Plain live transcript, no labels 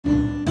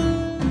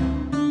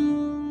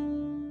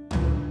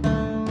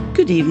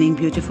Good evening,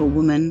 beautiful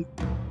woman.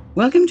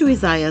 Welcome to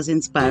Isaiah's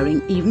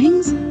Inspiring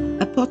Evenings,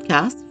 a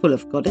podcast full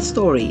of goddess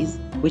stories,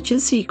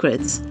 witches'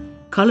 secrets,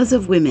 colours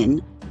of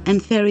women,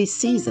 and fairy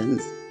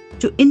seasons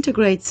to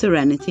integrate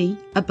serenity,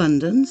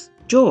 abundance,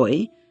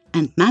 joy,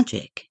 and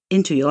magic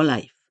into your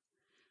life.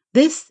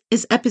 This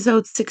is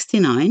episode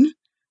 69,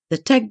 The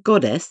Tech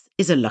Goddess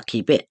is a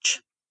Lucky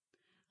Bitch.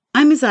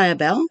 I'm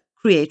Isabel,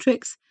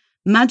 Creatrix,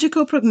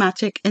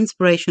 magico-pragmatic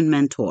inspiration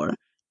mentor,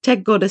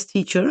 tech goddess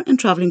teacher, and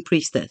traveling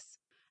priestess.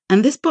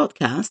 And this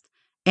podcast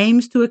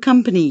aims to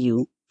accompany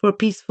you for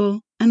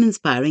peaceful and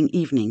inspiring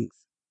evenings.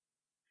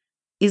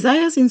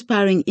 Isaiah's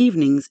Inspiring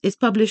Evenings is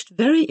published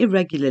very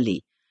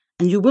irregularly,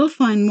 and you will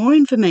find more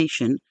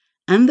information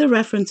and the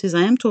references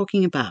I am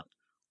talking about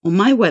on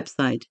my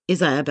website,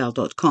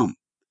 isabel.com.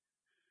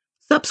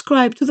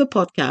 Subscribe to the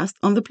podcast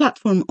on the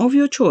platform of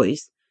your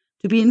choice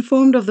to be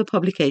informed of the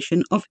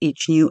publication of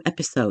each new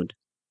episode.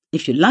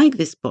 If you like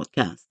this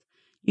podcast,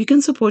 you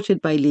can support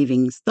it by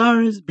leaving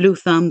stars, blue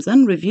thumbs,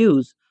 and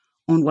reviews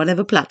on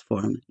whatever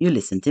platform you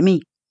listen to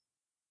me.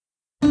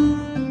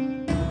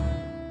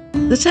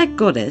 The Tech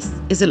Goddess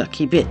is a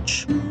lucky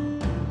bitch.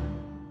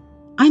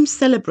 I'm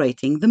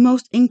celebrating the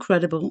most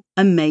incredible,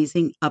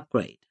 amazing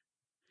upgrade.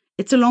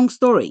 It's a long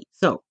story,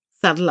 so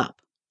saddle up.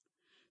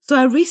 So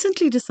I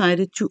recently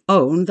decided to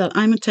own that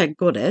I'm a tech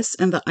goddess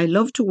and that I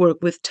love to work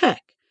with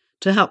tech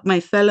to help my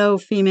fellow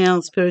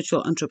female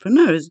spiritual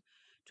entrepreneurs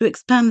to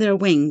expand their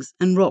wings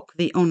and rock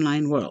the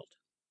online world.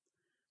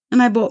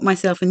 And I bought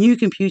myself a new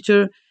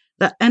computer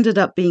that ended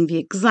up being the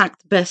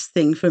exact best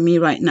thing for me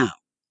right now.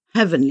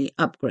 Heavenly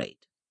upgrade.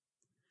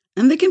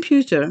 And the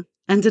computer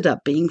ended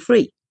up being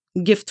free.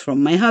 Gift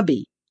from my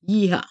hubby.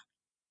 Yeehaw.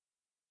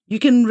 You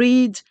can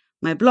read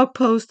my blog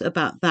post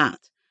about that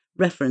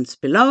reference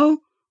below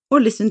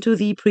or listen to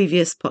the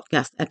previous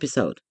podcast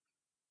episode.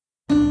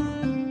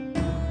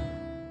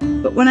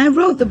 But when I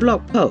wrote the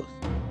blog post,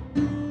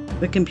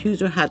 the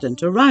computer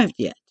hadn't arrived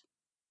yet.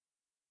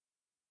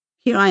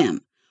 Here I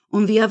am,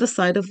 on the other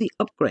side of the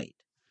upgrade.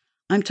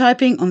 I'm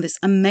typing on this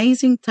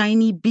amazing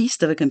tiny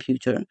beast of a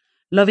computer,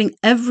 loving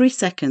every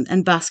second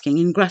and basking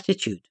in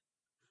gratitude.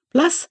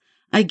 Plus,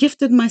 I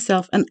gifted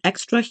myself an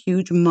extra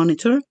huge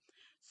monitor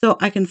so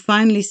I can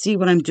finally see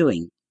what I'm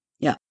doing.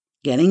 Yeah,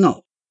 getting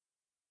old.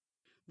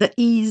 The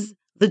ease,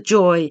 the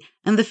joy,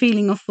 and the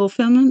feeling of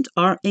fulfillment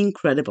are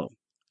incredible.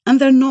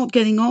 And they're not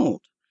getting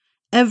old.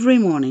 Every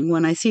morning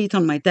when I see it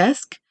on my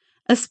desk,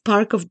 a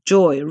spark of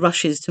joy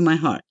rushes to my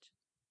heart.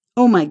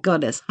 Oh my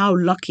goddess, how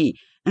lucky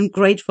and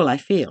grateful I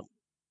feel.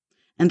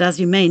 And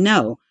as you may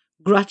know,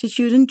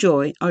 gratitude and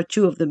joy are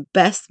two of the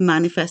best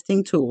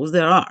manifesting tools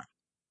there are.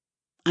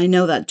 I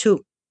know that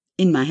too,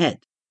 in my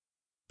head.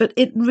 But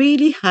it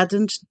really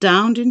hadn't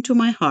downed into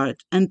my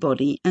heart and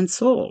body and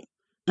soul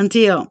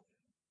until...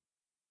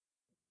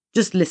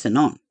 Just listen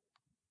on.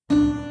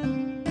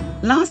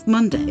 Last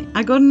Monday,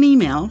 I got an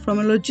email from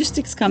a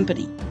logistics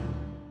company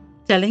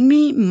telling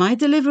me my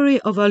delivery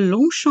of a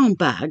Longchamp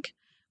bag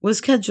was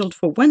scheduled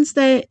for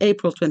Wednesday,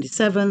 April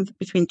 27th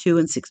between 2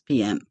 and 6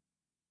 p.m.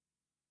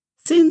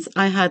 Since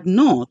I had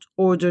not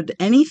ordered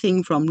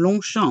anything from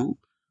Longchamp,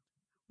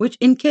 which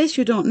in case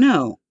you don't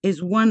know,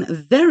 is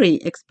one very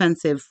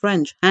expensive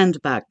French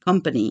handbag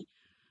company,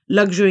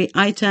 luxury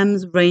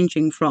items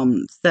ranging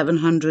from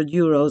 700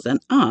 euros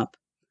and up,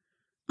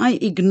 I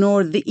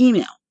ignored the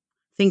email,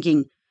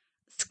 thinking,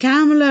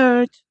 scam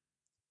alert,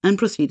 and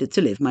proceeded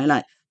to live my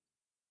life.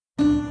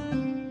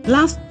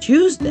 Last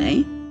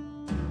Tuesday,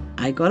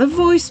 I got a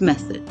voice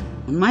message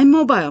on my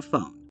mobile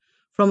phone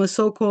from a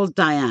so-called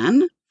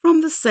Diane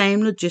from the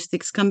same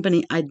logistics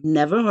company I'd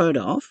never heard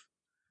of,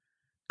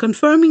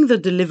 confirming the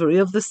delivery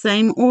of the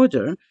same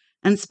order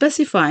and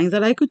specifying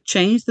that I could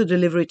change the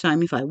delivery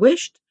time if I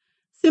wished,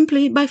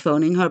 simply by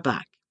phoning her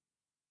back.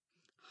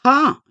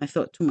 Ha, I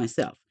thought to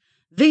myself,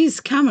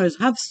 these scammers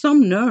have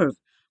some nerve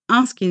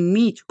asking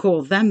me to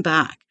call them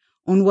back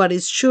on what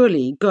is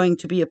surely going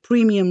to be a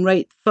premium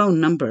rate phone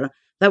number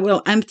that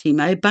will empty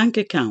my bank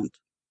account.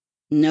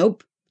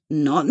 Nope,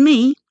 not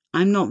me.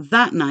 I'm not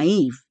that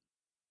naive.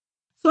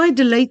 So I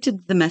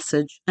deleted the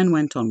message and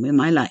went on with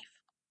my life.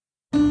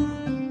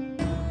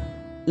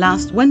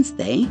 Last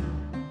Wednesday,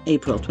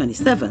 April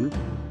 27th,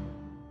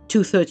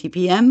 2:30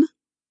 p.m.,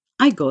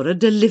 I got a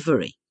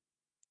delivery.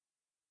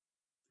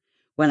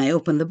 When I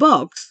opened the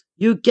box,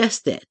 you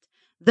guessed it,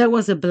 there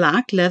was a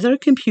black leather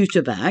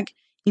computer bag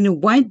in a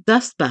white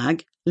dust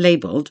bag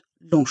labeled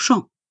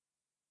Longchamp.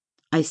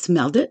 I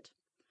smelled it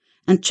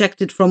and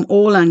checked it from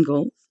all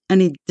angles, and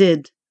it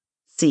did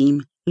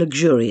seem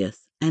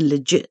luxurious and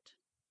legit.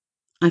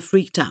 I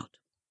freaked out.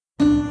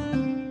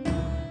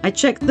 I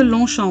checked the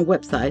Longchamp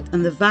website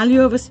and the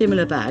value of a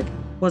similar bag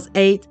was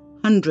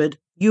 800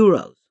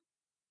 euros.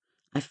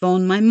 I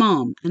phoned my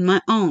mom and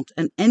my aunt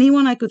and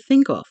anyone I could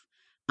think of,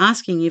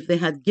 asking if they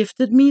had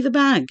gifted me the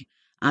bag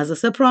as a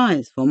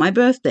surprise for my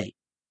birthday.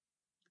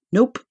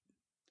 Nope.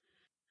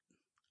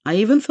 I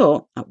even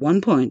thought at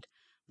one point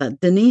that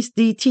Denise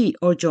DT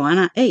or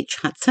Joanna H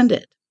had sent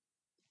it.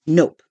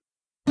 Nope.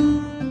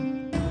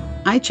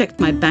 I checked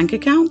my bank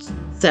accounts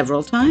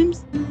several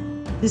times.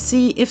 to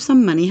see if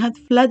some money had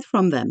fled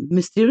from them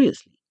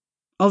mysteriously.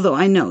 Although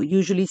I know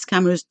usually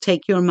scammers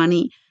take your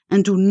money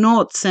and do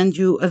not send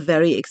you a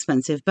very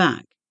expensive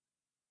bag.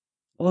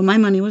 All my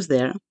money was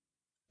there,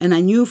 and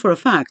I knew for a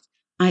fact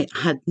I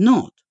had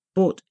not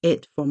bought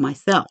it for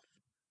myself.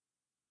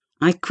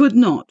 I could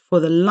not, for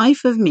the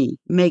life of me,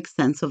 make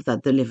sense of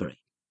that delivery.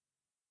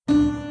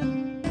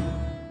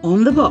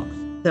 On the box,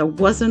 there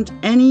wasn't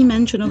any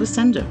mention of a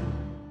sender.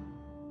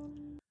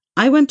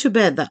 I went to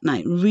bed that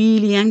night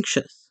really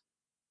anxious,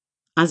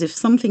 as if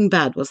something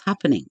bad was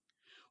happening,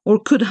 or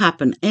could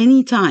happen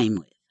any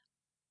time.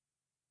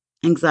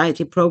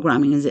 Anxiety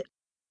programming is it.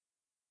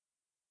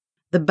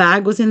 The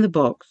bag was in the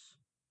box.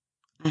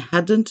 I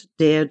hadn't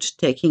dared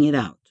taking it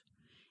out.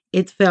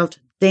 It felt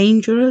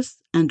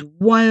dangerous and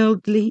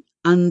wildly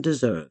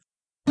undeserved.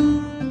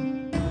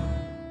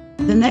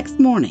 The next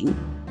morning,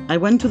 I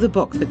went to the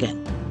box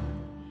again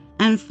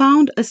and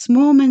found a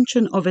small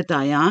mention of a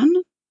Diane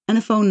and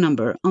a phone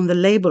number on the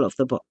label of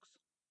the box.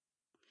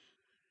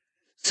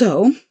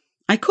 So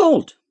I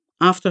called,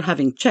 after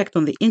having checked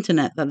on the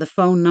internet that the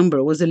phone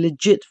number was a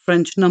legit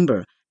French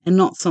number and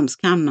not some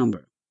scam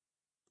number.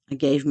 I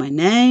gave my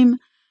name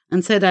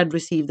and said I'd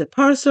received a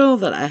parcel,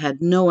 that I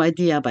had no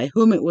idea by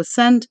whom it was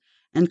sent,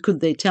 and could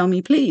they tell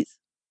me, please?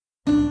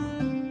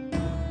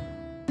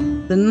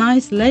 The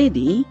nice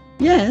lady,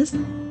 yes,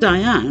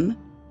 Diane,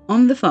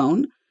 on the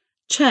phone,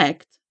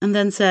 checked and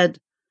then said,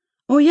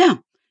 "Oh yeah,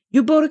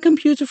 you bought a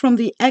computer from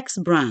the X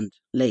brand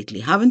lately,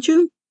 haven't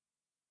you?"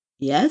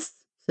 "Yes,"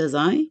 says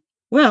I.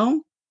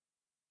 "Well,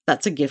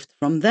 that's a gift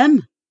from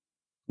them."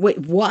 "Wait,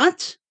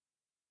 what?"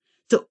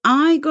 So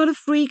I got a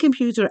free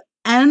computer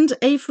and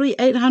a free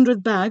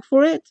 800 bag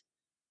for it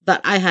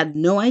that I had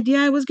no idea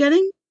I was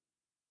getting?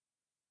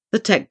 The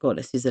tech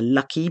goddess is a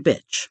lucky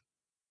bitch.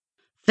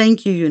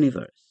 Thank you,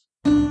 universe.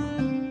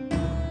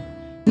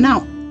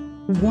 Now,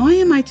 why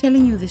am I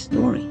telling you this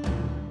story?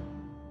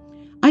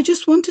 I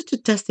just wanted to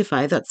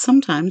testify that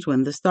sometimes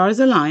when the stars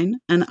align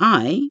and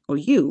I, or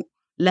you,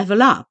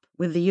 level up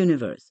with the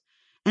universe,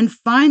 and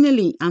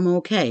finally I'm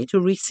okay to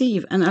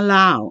receive and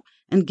allow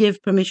and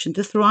give permission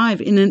to thrive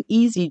in an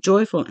easy,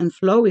 joyful, and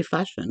flowy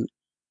fashion,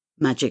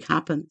 magic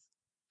happens.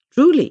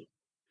 Truly.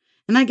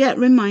 And I get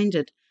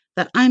reminded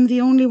that I'm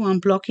the only one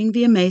blocking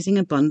the amazing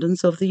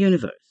abundance of the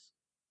universe.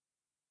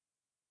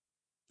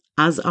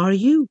 As are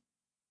you.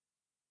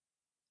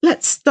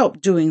 Let's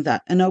stop doing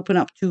that and open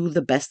up to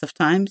the best of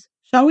times,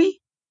 shall we?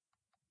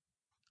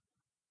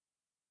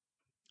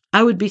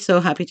 I would be so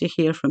happy to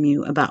hear from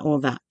you about all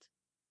that.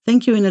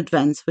 Thank you in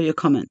advance for your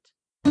comment.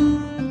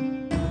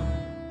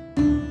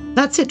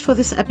 That's it for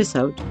this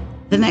episode.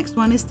 The next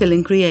one is still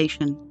in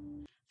creation.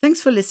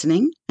 Thanks for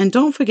listening, and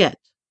don't forget,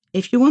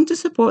 if you want to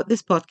support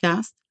this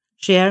podcast,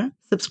 share,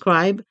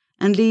 subscribe,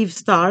 and leave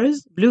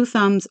stars, blue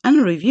thumbs, and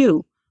a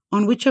review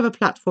on whichever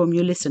platform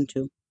you listen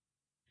to.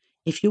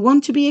 If you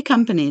want to be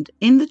accompanied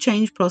in the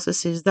change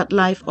processes that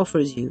life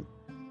offers you,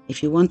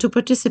 if you want to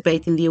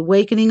participate in the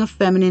awakening of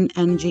feminine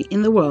energy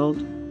in the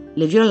world,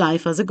 live your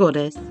life as a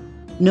goddess,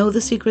 know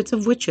the secrets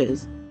of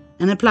witches,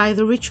 and apply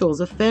the rituals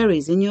of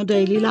fairies in your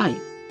daily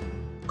life,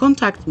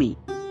 contact me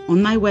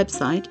on my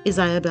website,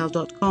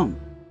 isayabel.com.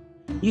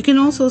 You can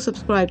also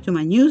subscribe to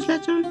my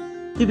newsletter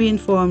to be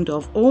informed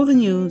of all the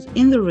news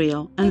in the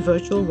real and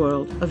virtual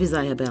world of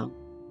Isayabel.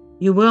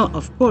 You will,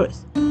 of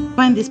course,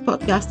 find this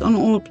podcast on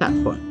all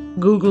platforms,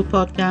 Google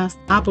Podcast,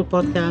 Apple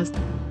Podcast,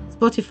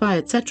 Spotify,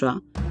 etc.,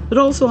 but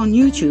also on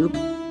YouTube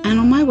and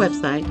on my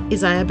website,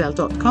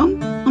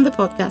 isayabel.com, on the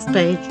podcast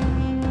page.